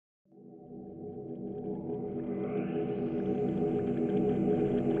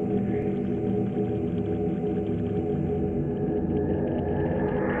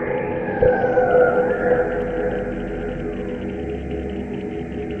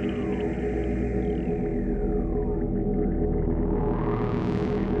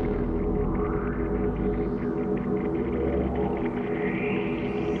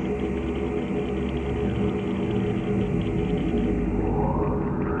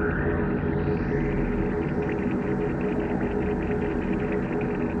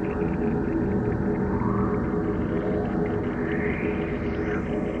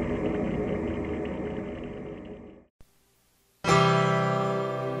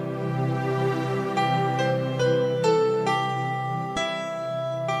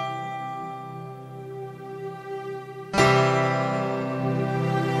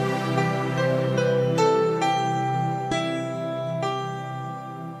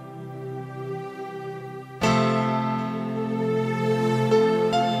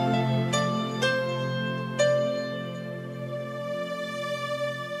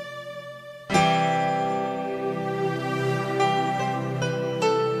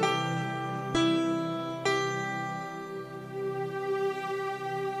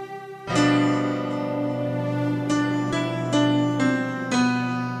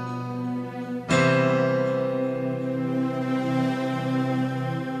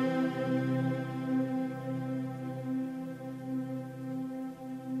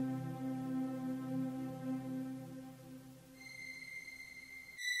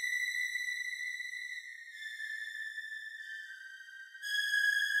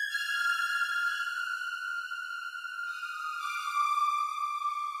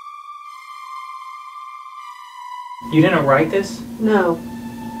You didn't write this? No.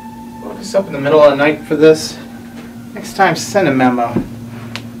 Woke us up in the middle of the night for this. Next time, send a memo.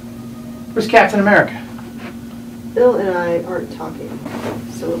 Where's Captain America? Bill and I aren't talking,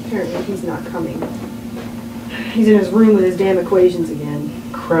 so apparently he's not coming. He's in his room with his damn equations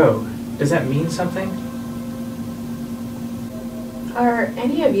again. Crow. Does that mean something? Are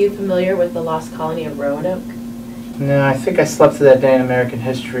any of you familiar with the lost colony of Roanoke? No, I think I slept through that day in American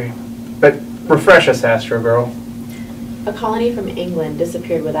history. But refresh us, Astro Girl. A colony from England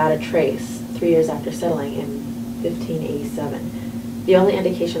disappeared without a trace 3 years after settling in 1587. The only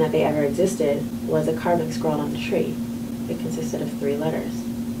indication that they ever existed was a carving scrawled on a tree. It consisted of 3 letters.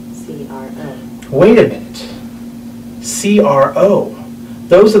 C-R-O. Wait a minute. C-R-O.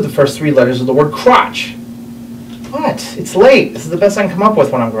 Those are the first 3 letters of the word crotch. What? It's late. This is the best I can come up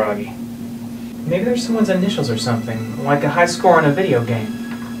with when I'm groggy. Maybe there's someone's initials or something, like a high score in a video game.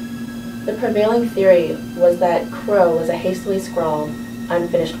 The prevailing theory was that Crow was a hastily scrawled,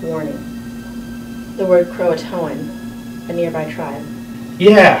 unfinished warning. The word Croatoan, a nearby tribe.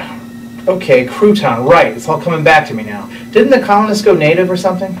 Yeah. Okay, crouton, right. It's all coming back to me now. Didn't the colonists go native or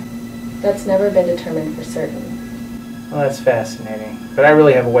something? That's never been determined for certain. Well, that's fascinating. But I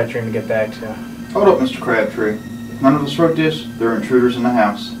really have a wet dream to get back to. Hold up, Mr. Crabtree. If none of us wrote this, there are intruders in the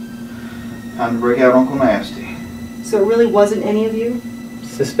house. Time to break out Uncle Nasty. So it really wasn't any of you?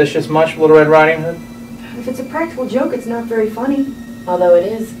 Suspicious much, Little Red Riding Hood? If it's a practical joke, it's not very funny. Although it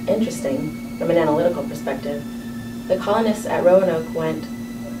is interesting from an analytical perspective, the colonists at Roanoke went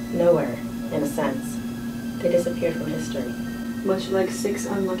nowhere, in a sense. They disappeared from history. Much like 6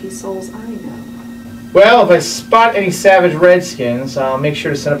 unlucky souls I know. Well, if I spot any savage redskins, I'll make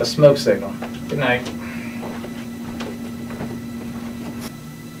sure to send up a smoke signal. Good night.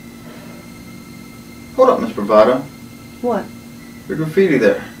 Hold up, Miss Bravado. What? Your graffiti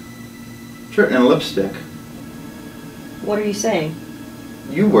there. It's written in lipstick. What are you saying?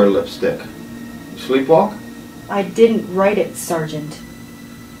 You wear lipstick. You sleepwalk? I didn't write it, Sergeant.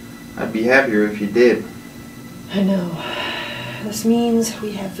 I'd be happier if you did. I know. This means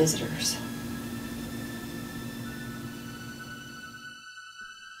we have visitors.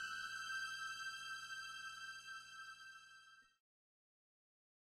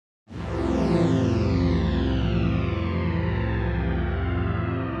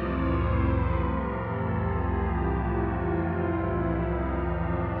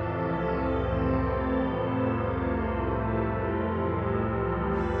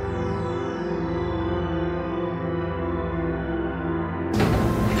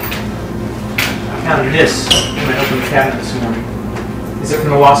 Found this when I opened the cabinet this morning. Is it from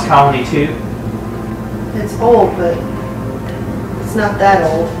the Lost Colony too? It's old, but it's not that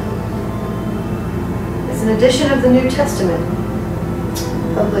old. It's an edition of the New Testament,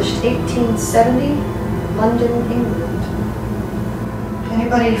 published 1870, London, England.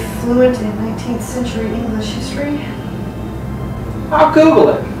 Anybody fluent in 19th century English history? I'll Google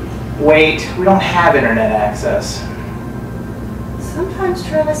it. Wait, we don't have internet access. Sometimes,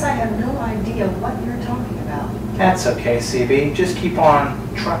 Travis, I have no idea what you're talking about. That's okay, CB. Just keep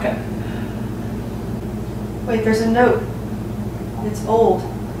on trucking. Wait, there's a note. It's old.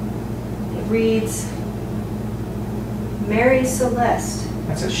 It reads, Mary Celeste.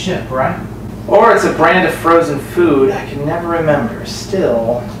 That's a ship, right? Or it's a brand of frozen food I can never remember.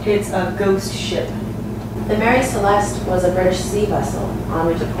 Still. It's a ghost ship. The Mary Celeste was a British sea vessel en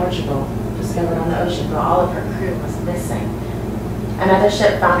route to Portugal, discovered on the ocean while all of her crew was missing. Another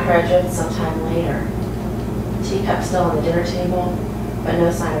ship found her adrift sometime later. Teacup still on the dinner table, but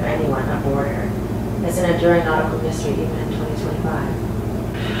no sign of anyone aboard her. It's an enduring nautical mystery even in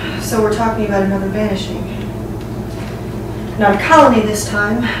 2025. So we're talking about another vanishing. Not a colony this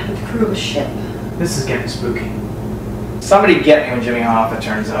time, but the crew of a ship. This is getting spooky. Somebody get me when Jimmy Hoffa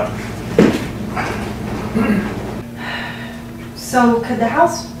turns up. So could the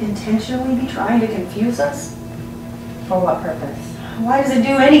house intentionally be trying to confuse us? For what purpose? Why does it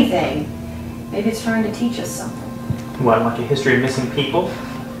do anything? Maybe it's trying to teach us something. What, like a history of missing people?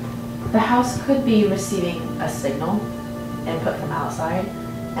 The house could be receiving a signal, input from outside,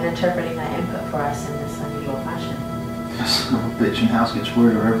 and interpreting that input for us in this unusual fashion. This little bitchin' house gets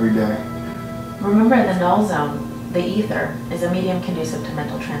weirder every day. Remember, in the null zone, the ether is a medium conducive to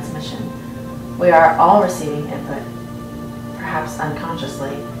mental transmission. We are all receiving input, perhaps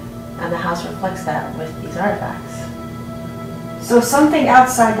unconsciously, and the house reflects that with these artifacts. So something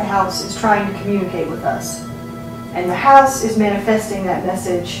outside the house is trying to communicate with us. And the house is manifesting that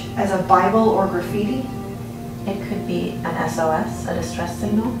message as a Bible or graffiti? It could be an SOS, a distress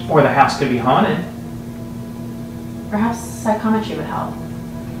signal. Or the house could be haunted. Perhaps psychometry would help.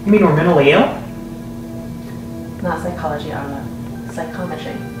 You mean we're mentally ill? Not psychology, Arlo.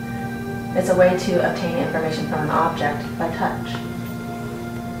 Psychometry. It's a way to obtain information from an object by touch.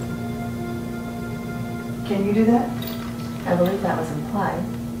 Can you do that? I believe that was implied.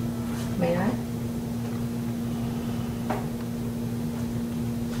 May I?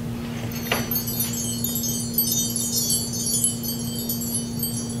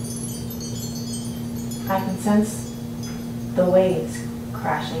 I can sense the waves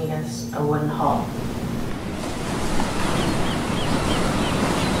crashing against a wooden hull.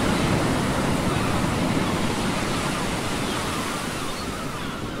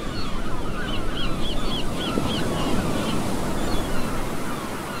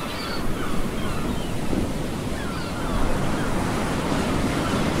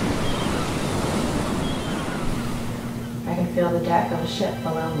 I can feel the deck of a ship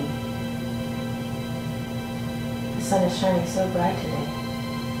below me. The sun is shining so bright today,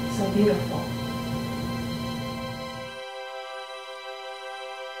 so beautiful.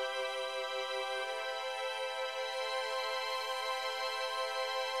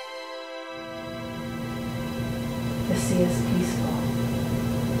 The sea is peaceful.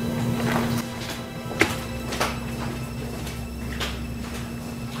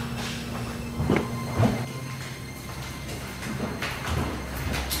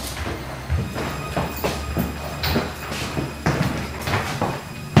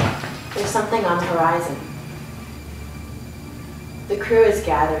 There's something on the horizon. The crew is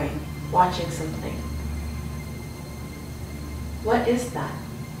gathering, watching something. What is that?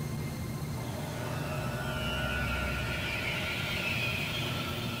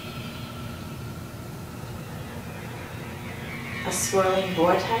 A swirling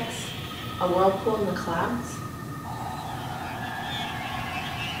vortex? A whirlpool in the clouds?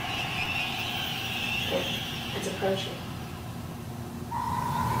 It's approaching.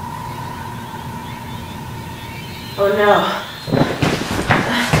 Oh no.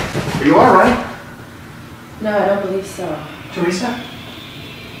 Are you all right? No, I don't believe so. Theresa?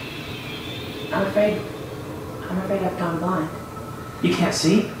 I'm afraid I've gone blind. You can't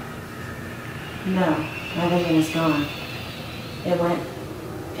see? No, my vision is gone. It went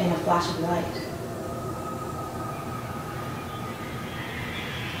in a flash of light.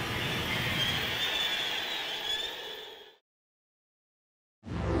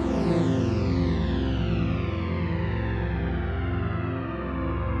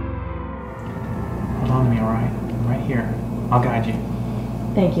 Hold on to me, all right? I'm right here. I'll guide you.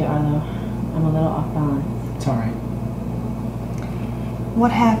 Thank you, Arlo. I'm a little off balance. It's all right.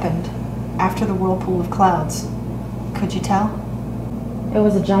 What happened after the whirlpool of clouds? Could you tell? It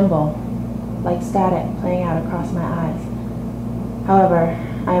was a jumble, like static playing out across my eyes. However,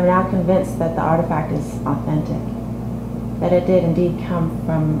 I am now convinced that the artifact is authentic, that it did indeed come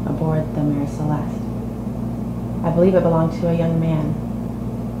from aboard the Mercer. I believe it belonged to a young man.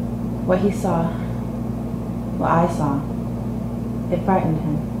 What he saw, what I saw, it frightened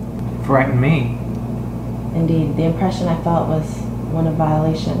him. Frightened me. Indeed, the impression I felt was one of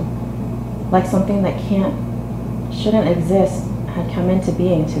violation, like something that shouldn't exist had come into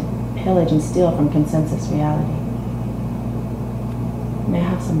being to pillage and steal from consensus reality. May I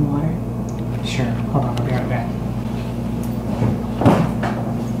have some water? Sure. Hold on. I'll be right back.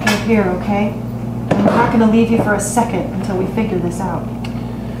 You're here, okay? I'm not going to leave you for a second until we figure this out.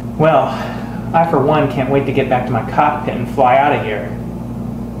 Well, I for one can't wait to get back to my cockpit and fly out of here.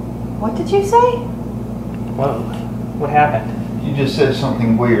 What did you say? Whoa. What happened? You just said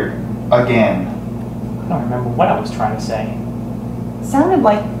something weird. Again. I don't remember what I was trying to say. Sounded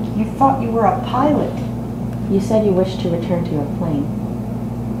like you thought you were a pilot. You said you wished to return to your plane.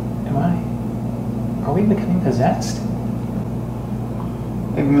 Am I? Are we becoming possessed?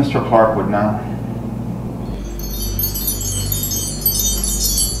 Maybe Mr. Clark would know.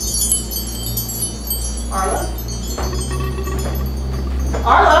 Arlo?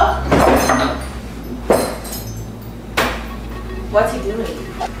 Arlo? What's he doing?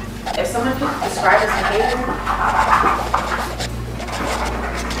 If someone could describe his behavior...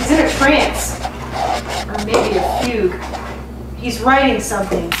 He's in a trance. Or maybe a fugue. He's writing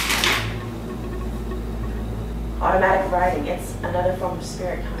something. Automatic writing, it's another form of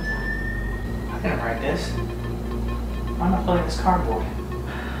spirit contact. I didn't write this. Why am I filling this cardboard?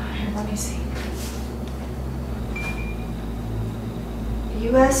 Here, let me see.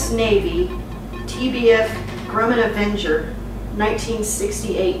 U.S. Navy, TBF Grumman Avenger,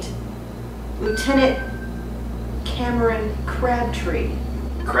 1968. Lieutenant Cameron Crabtree.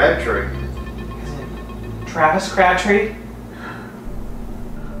 Crabtree. Is it Travis Crabtree?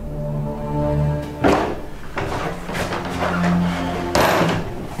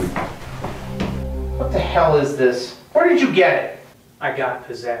 What the hell is this? Where did you get it? I got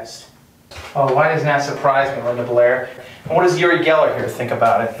possessed. Oh, why doesn't that surprise me, Linda Blair? And what does Yuri Geller here think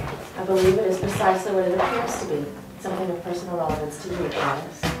about it? I believe it is precisely what it appears to be. Something of personal relevance to you,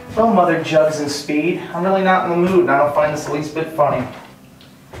 Travis. Well, Mother Jugs and Speed, I'm really not in the mood, and I don't find this the least bit funny.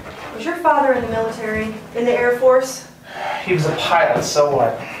 Was your father in the military? In the Air Force? He was a pilot, so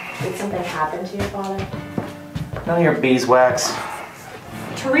what? Did something happen to your father? None of your beeswax.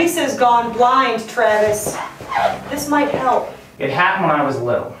 Theresa's gone blind, Travis. This might help. It happened when I was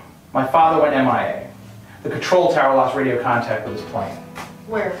little. My father went MIA. The control tower lost radio contact with his plane.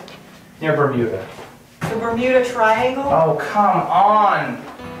 Where? Near Bermuda. The Bermuda Triangle? Oh, come on!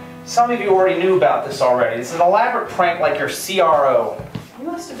 Some of you already knew about this already. It's an elaborate prank like your CRO. You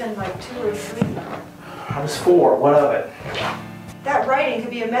must have been like 2 or 3. I was 4. What of it? That writing could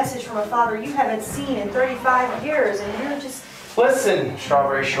be a message from a father you haven't seen in 35 years, and you're just... Listen,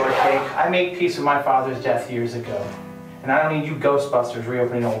 Strawberry Shortcake, I made peace with my father's death years ago. And I don't need you Ghostbusters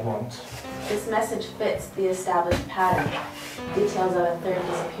reopening old wounds. This message fits the established pattern. Details of a third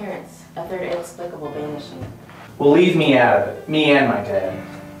disappearance, a third inexplicable vanishing. Well, leave me out of it. Me and my dad.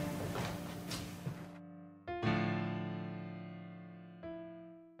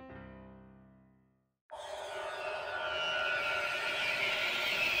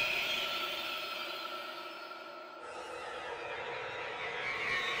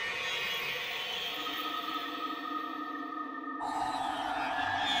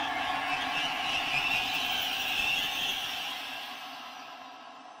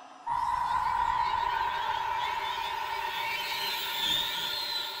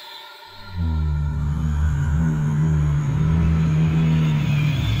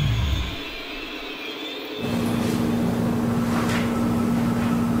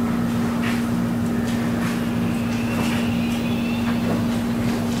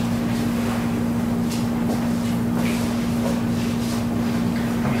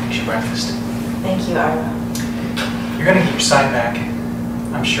 Breakfast. Thank you, Arlo. You're gonna get your sight back.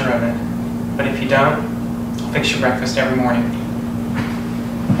 I'm sure of it. But if you don't, I'll fix your breakfast every morning.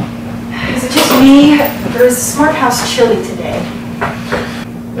 Is it just me? Or is the smart house chilly today?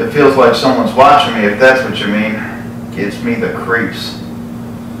 It feels like someone's watching me, if that's what you mean. Gives me the creeps.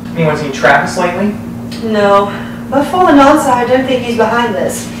 Anyone seen Travis lately? No. But fallen onside, I don't think he's behind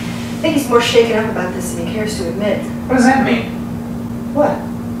this. I think he's more shaken up about this than he cares to admit. What does that mean? What?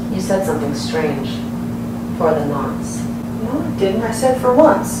 You said something strange. For the nonce. No, I didn't. I said for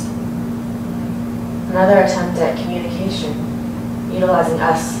once. Another attempt at communication, utilizing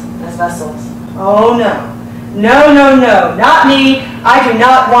us as vessels. Oh no. No, no, no. Not me. I do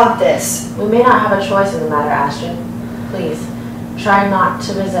not want this. We may not have a choice in the matter, Astrid. Please, try not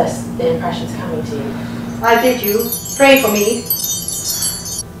to resist the impressions coming to you. I bid you. Pray for me.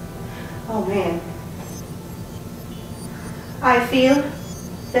 Oh man. I feel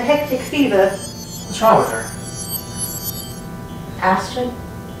the hectic fever. What's wrong with her? Astrid?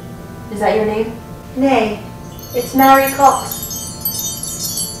 Is that your name? Nay, it's Mary Cox.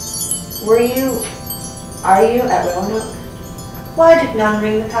 Are you at Roanoke? Why did none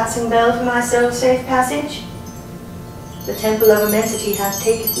ring the passing bell for my soul's safe passage? The temple of immensity hath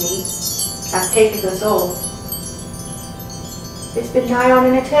taketh me, hath taketh us all. It's been nigh on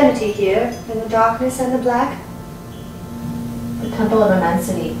an eternity here, in the darkness and the black. The Temple of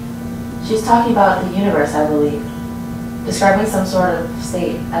Immensity. She's talking about the universe, I believe. Describing some sort of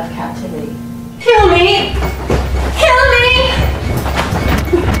state of captivity. Kill me! Kill me!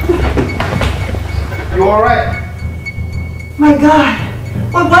 You alright? My God,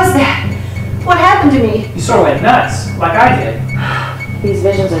 what was that? What happened to me? You sort of went nuts, like I did. These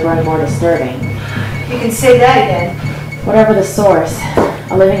visions are growing more disturbing. You can say that again. Whatever the source,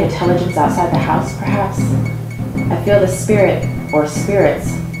 a living intelligence outside the house, perhaps. I feel the spirit, or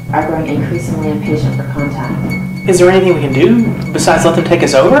spirits, are growing increasingly impatient for contact. Is there anything we can do besides let them take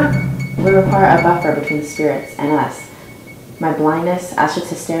us over? We require a buffer between the spirits and us. My blindness, Astrid's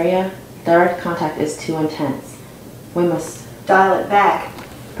hysteria, direct contact is too intense. We must... Dial it back.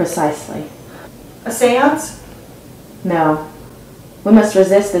 Precisely. A seance? No. We must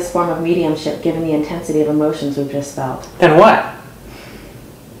resist this form of mediumship given the intensity of emotions we've just felt. Then what?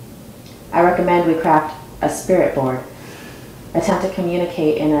 I recommend we craft a spirit board. Attempt to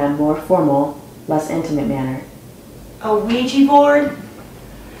communicate in a more formal, less intimate manner. A Ouija board?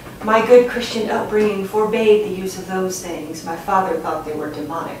 My good Christian upbringing forbade the use of those things. My father thought they were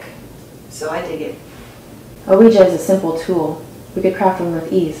demonic. So I dig it. A Ouija is a simple tool. We could craft one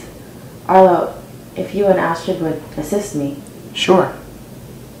with ease. Arlo, if you and Astrid would assist me. Sure.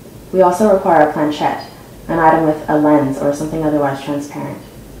 We also require a planchette, an item with a lens or something otherwise transparent.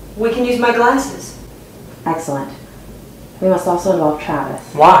 We can use my glasses. Excellent. We must also involve Travis.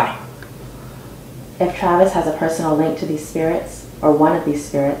 Why? If Travis has a personal link to these spirits, or one of these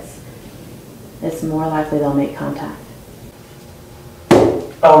spirits, it's more likely they'll make contact.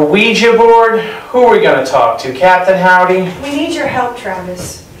 A Ouija board? Who are we going to talk to? Captain Howdy? We need your help,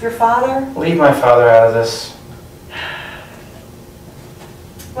 Travis. Your father? Leave my father out of this.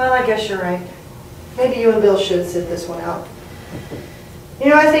 Well, I guess you're right. Maybe you and Bill should sit this one out. You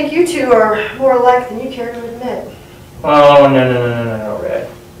know, I think you two are more alike than you care to admit. Oh, no, Red.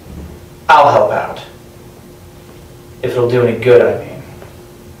 I'll help out. If it'll do any good, I mean.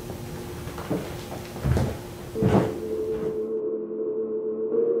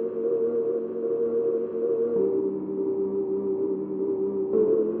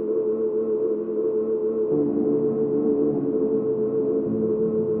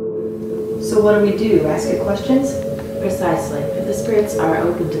 So what do we do? Ask it questions? Precisely. If the spirits are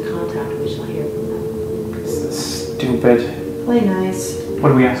open to contact, we shall hear from them. This is stupid. Play nice. What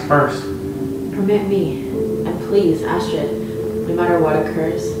do we ask first? Permit me, and please, Astrid, no matter what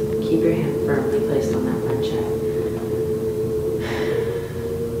occurs, keep your hand firmly placed on that planchette.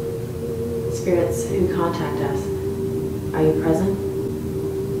 Spirits who contact us, are you present?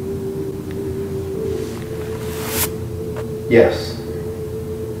 Yes.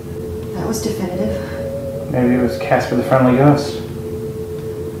 That was definitive. Maybe it was Casper the Friendly Ghost.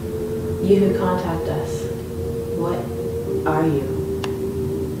 You who contact us, what are you?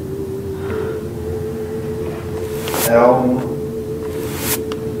 L-O-S-T.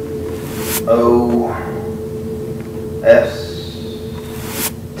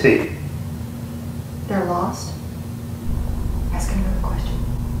 They're lost? Ask another question.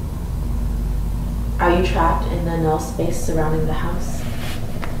 Are you trapped in the null space surrounding the house?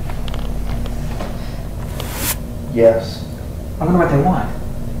 Yes. I wonder what they want.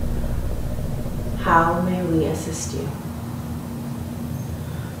 How may we assist you?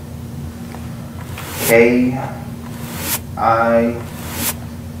 K-I-L-L.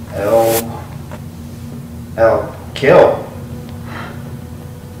 Kill.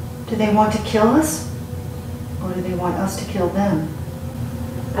 Do they want to kill us? Or do they want us to kill them?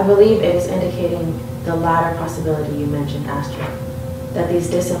 I believe it is indicating the latter possibility you mentioned, Astrid, that these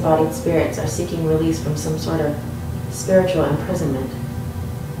disembodied spirits are seeking release from some sort of spiritual imprisonment.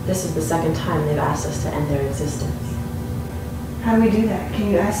 This is the second time they've asked us to end their existence. How do we do that?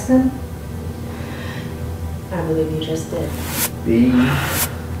 Can you ask them? I believe you just did. B-I-L-L.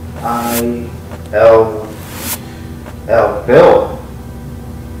 Bill.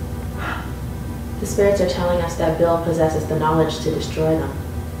 The spirits are telling us that Bill possesses the knowledge to destroy them,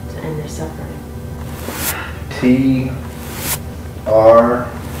 to end their suffering. T-R-A-B-I-S.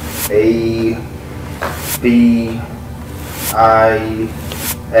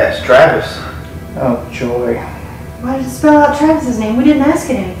 Travis. Oh, joy. Why did it spell out Travis's name? We didn't ask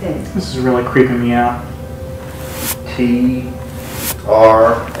it anything. This is really creeping me out. T-R-A-V-I-S.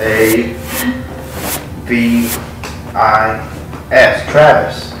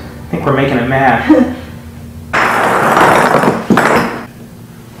 Travis. I think we're making it mad.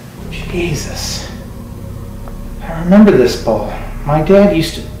 Jesus. I remember this ball. My dad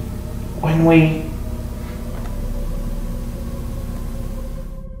used to... When we...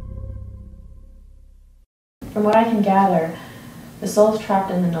 From what I can gather, the souls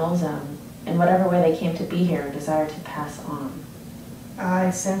trapped in the null zone, in whatever way they came to be here, desire to pass on. I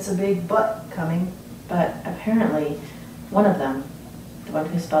sense a big butt coming. But apparently, one of them, the one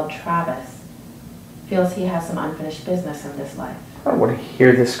who spelled Travis, feels he has some unfinished business in this life. I don't want to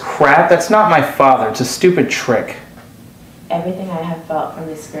hear this crap. That's not my father. It's a stupid trick. Everything I have felt from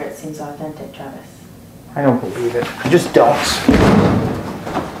these spirits seems authentic, Travis. I don't believe it. I just don't.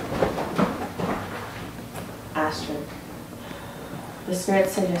 Astrid, the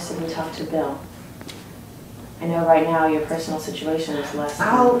spirits suggested we talk to Bill. I know right now your personal situation is less...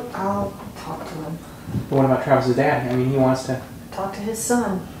 I'll talk to him. But what about Travis's dad? I mean, he wants to... Talk to his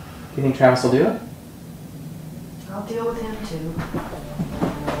son. Do you think Travis will do it? I'll deal with him too.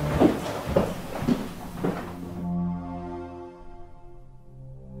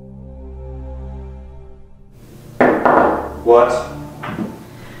 What?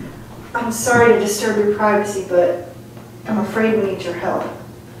 I'm sorry to disturb your privacy, but I'm afraid we need your help.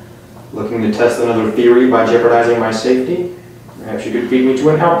 Looking to test another theory by jeopardizing my safety? Perhaps you could beat me to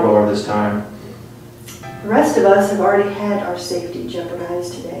an help roller this time. The rest of us have already had our safety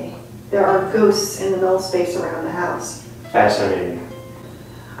jeopardized today. There are ghosts in the null space around the house. Fascinating.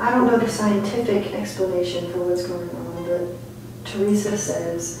 I don't know the scientific explanation for what's going on, but Theresa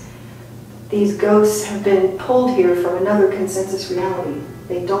says These ghosts have been pulled here from another consensus reality.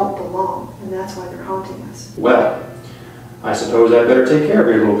 They don't belong, and that's why they're haunting us. Well, I suppose I'd better take care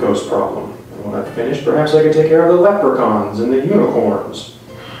of your little ghost problem. And when I've finished, perhaps I could take care of the leprechauns and the unicorns.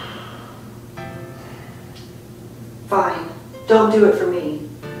 Fine. Don't do it for me,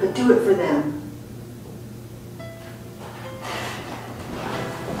 but do it for them.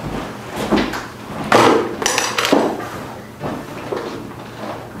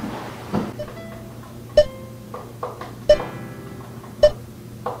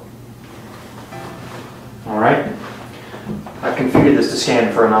 I've configured this to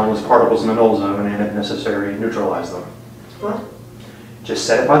scan for anomalous particles in the null zone and, if necessary, neutralize them. What? Just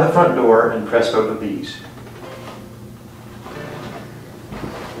set it by the front door and press both of these.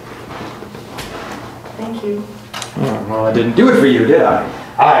 Thank you. Oh, well, I didn't do it for you, did I?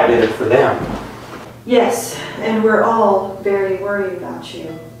 I did it for them. Yes, and we're all very worried about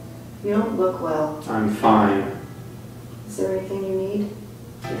you. You don't look well. I'm fine. Is there anything you need?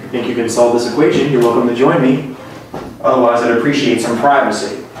 If you think you can solve this equation, you're welcome to join me. Otherwise, I'd appreciate some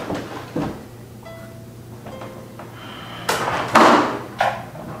privacy.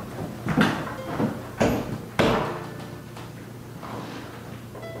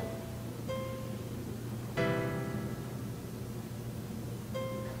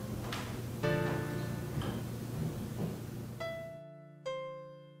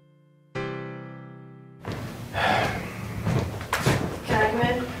 Can I come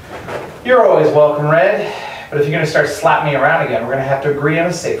in? You're always welcome, Red. But if you're going to start slapping me around again, we're going to have to agree on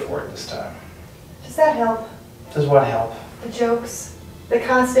a safe word this time. Does that help? Does what help? The jokes. The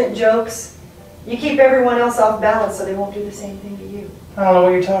constant jokes. You keep everyone else off balance so they won't do the same thing to you. I don't know what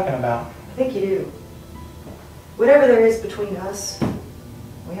you're talking about. I think you do. Whatever there is between us,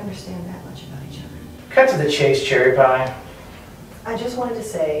 we understand that much about each other. Cut to the chase, cherry pie. I just wanted to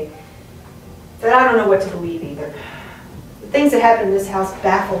say that I don't know what to believe either. The things that happen in this house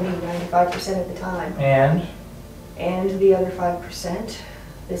baffle me 95% of the time. And the other 5%,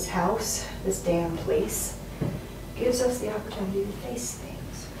 this house, this damn place, gives us the opportunity to face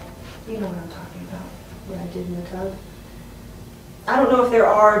things. You know what I'm talking about, what I did in the tub. I don't know if there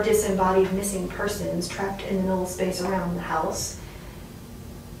are disembodied missing persons trapped in the null space around the house,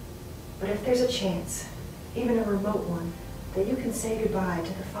 but if there's a chance, even a remote one, that you can say goodbye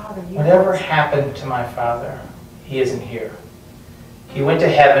to the father you Whatever lost. happened to my father, he isn't here. He went to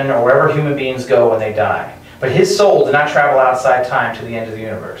heaven or wherever human beings go when they die. But his soul did not travel outside time to the end of the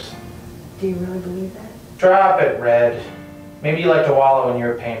universe. Do you really believe that? Drop it, Red. Maybe you like to wallow in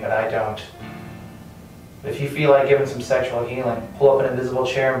your pain, but I don't. But if you feel like giving some sexual healing, pull up an invisible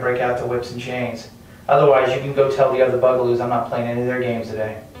chair and break out the whips and chains. Otherwise, you can go tell the other bugaloos I'm not playing any of their games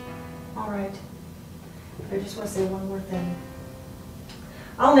today. All right. I just want to say one more thing.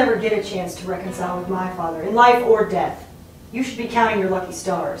 I'll never get a chance to reconcile with my father, in life or death. You should be counting your lucky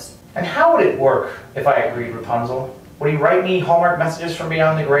stars. And how would it work if I agreed, Rapunzel? Would he write me Hallmark messages from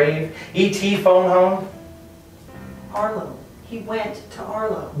beyond the grave? E.T. phone home? Arlo. He went to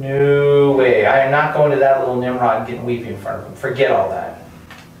Arlo. No way. I am not going to that little Nimrod and getting weepy in front of him. Forget all that.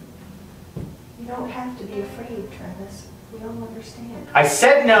 You don't have to be afraid, Travis. We all understand. I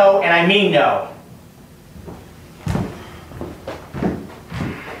said no, and I mean no.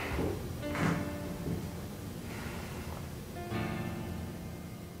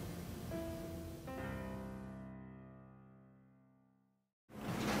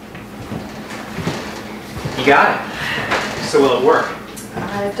 You got it. So will it work?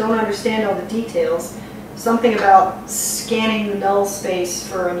 I don't understand all the details. Something about scanning the null space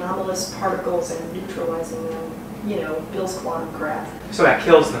for anomalous particles and neutralizing them. You know, Bill's quantum crap. So that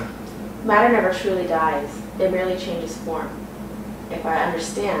kills them. Matter never truly dies. It merely changes form. If I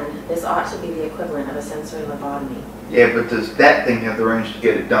understand, this ought to be the equivalent of a sensory lobotomy. Yeah, but does that thing have the range to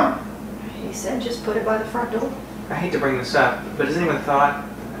get it done? He said just put it by the front door. I hate to bring this up, but has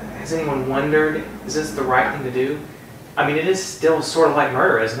anyone wondered, is this the right thing to do? I mean, it is still sort of like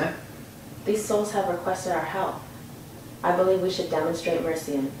murder, isn't it? These souls have requested our help. I believe we should demonstrate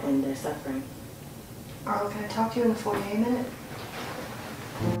mercy and end their suffering. Arlo, can I talk to you in the foyer a minute?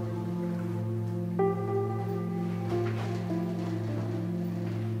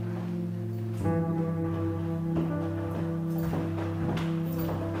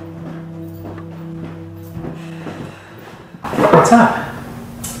 What's up?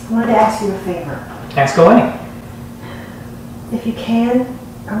 I wanted to ask you a favor. Ask away. If you can,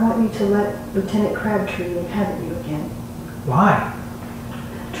 I want you to let Lieutenant Crabtree inhabit you again. Why?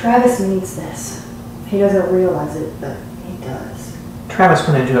 Travis needs this. He doesn't realize it, but he does. Travis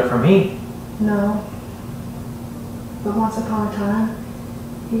couldn't do it for me. No. But once upon a time,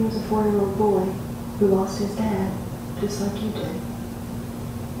 He was a 4-year-old boy who lost his dad, just like you did.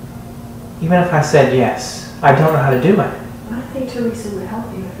 Even if I said yes, I don't know how to do it. I think Theresa would help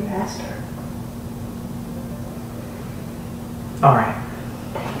you if you asked her. All right.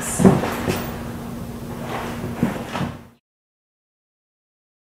 Thanks.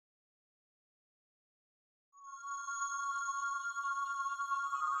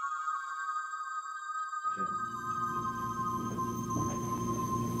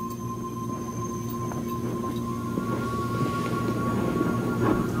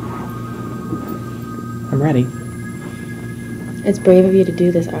 I'm ready. It's brave of you to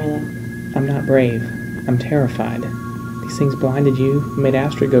do this, Arlo. I'm not brave. I'm terrified. These things blinded you, made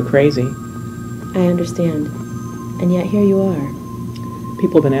Astrid go crazy. I understand. And yet here you are.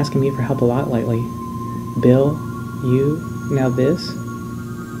 People have been asking me for help a lot lately. Bill, you, now this.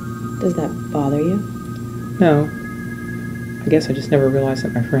 Does that bother you? No. I guess I just never realized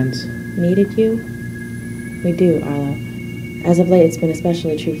that my friends Needed you? We do, Arlo. As of late, it's been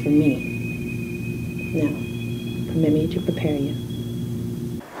especially true for me. Now, permit me to prepare you.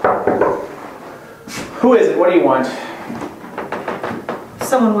 Who is it? What do you want?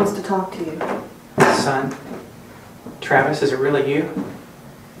 Someone wants to talk to you. Son? Travis, is it really you?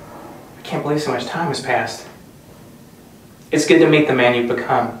 I can't believe so much time has passed. It's good to meet the man you've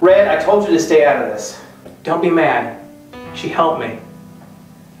become. Red, I told you to stay out of this. Don't be mad. She helped me.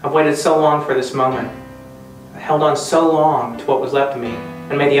 I've waited so long for this moment. I held on so long to what was left of me,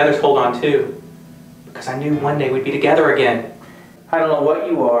 and made the others hold on too. Because I knew one day we'd be together again. I don't know what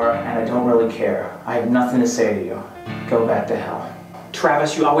you are, and I don't really care. I have nothing to say to you. Go back to hell.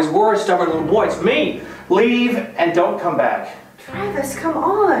 Travis, you always were a stubborn little boy. It's me. Leave and don't come back. Travis, come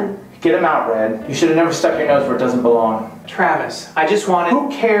on. Get him out, Red. You should have never stuck your nose where it doesn't belong. Travis, I just wanted...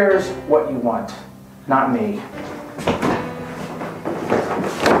 Who cares what you want? Not me.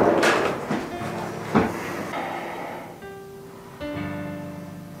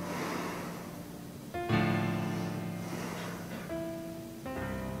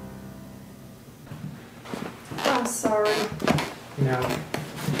 I'm sorry. No.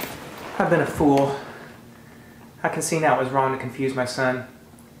 I've been a fool. I can see now it was wrong to confuse my son.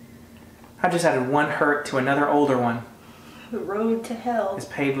 I just added one hurt to another older one. The road to hell is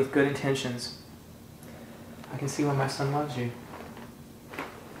paved with good intentions. I can see why my son loves you.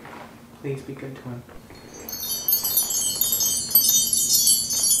 Please be good to him.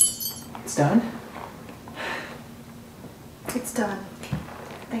 It's done? It's done.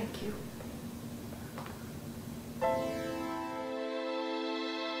 Thank you.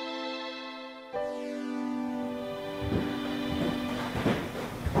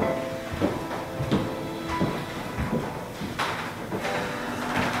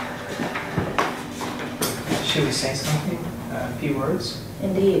 Should we say something? A few words?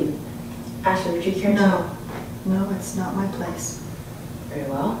 Indeed. Ashley, would you care to? No, it's not my place. Very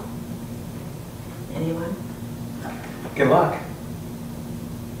well. Anyone? Good luck.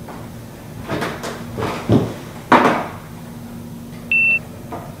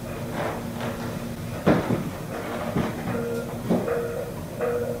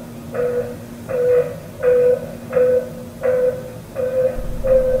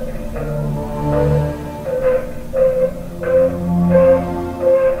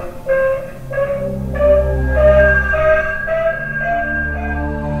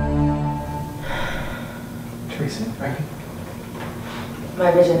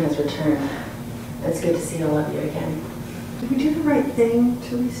 My vision has returned. It's good to see all of you again. Did we do the right thing,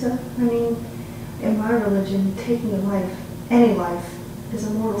 Theresa? I mean, in my religion, taking a life, any life, is a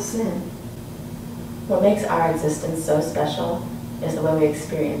mortal sin. What makes our existence so special is the way we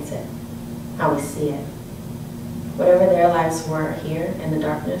experience it, how we see it. Whatever their lives were here in the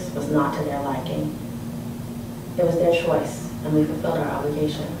darkness was not to their liking. It was their choice, and we fulfilled our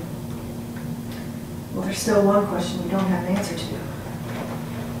obligation. Well, there's still one question we don't have an answer to.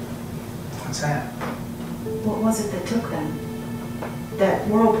 What's that? What was it that took them? That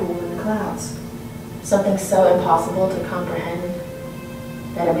whirlpool in the clouds. Something so impossible to comprehend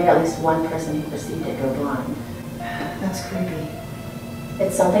that it made at least one person who perceived it go blind. That's creepy.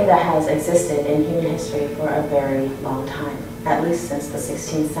 It's something that has existed in human history for a very long time, at least since the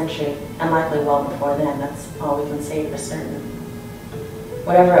 16th century, and likely well before then. That's all we can say for certain.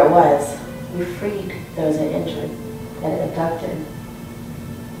 Whatever it was, we freed those it injured, that it abducted.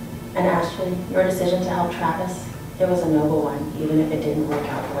 And Astrid, your decision to help Travis, it was a noble one, even if it didn't work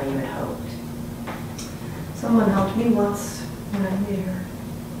out the way you had hoped. Someone helped me once when I needed her.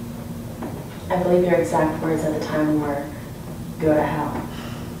 I believe your exact words at the time were, "Go to hell."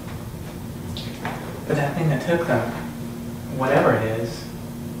 But that thing that took them, whatever it is,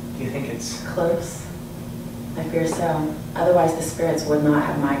 gates? Close? I fear so. Otherwise the spirits would not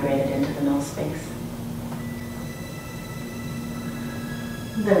have migrated into the null space.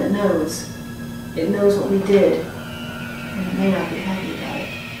 Then it knows. It knows what we did. And it may not be happy.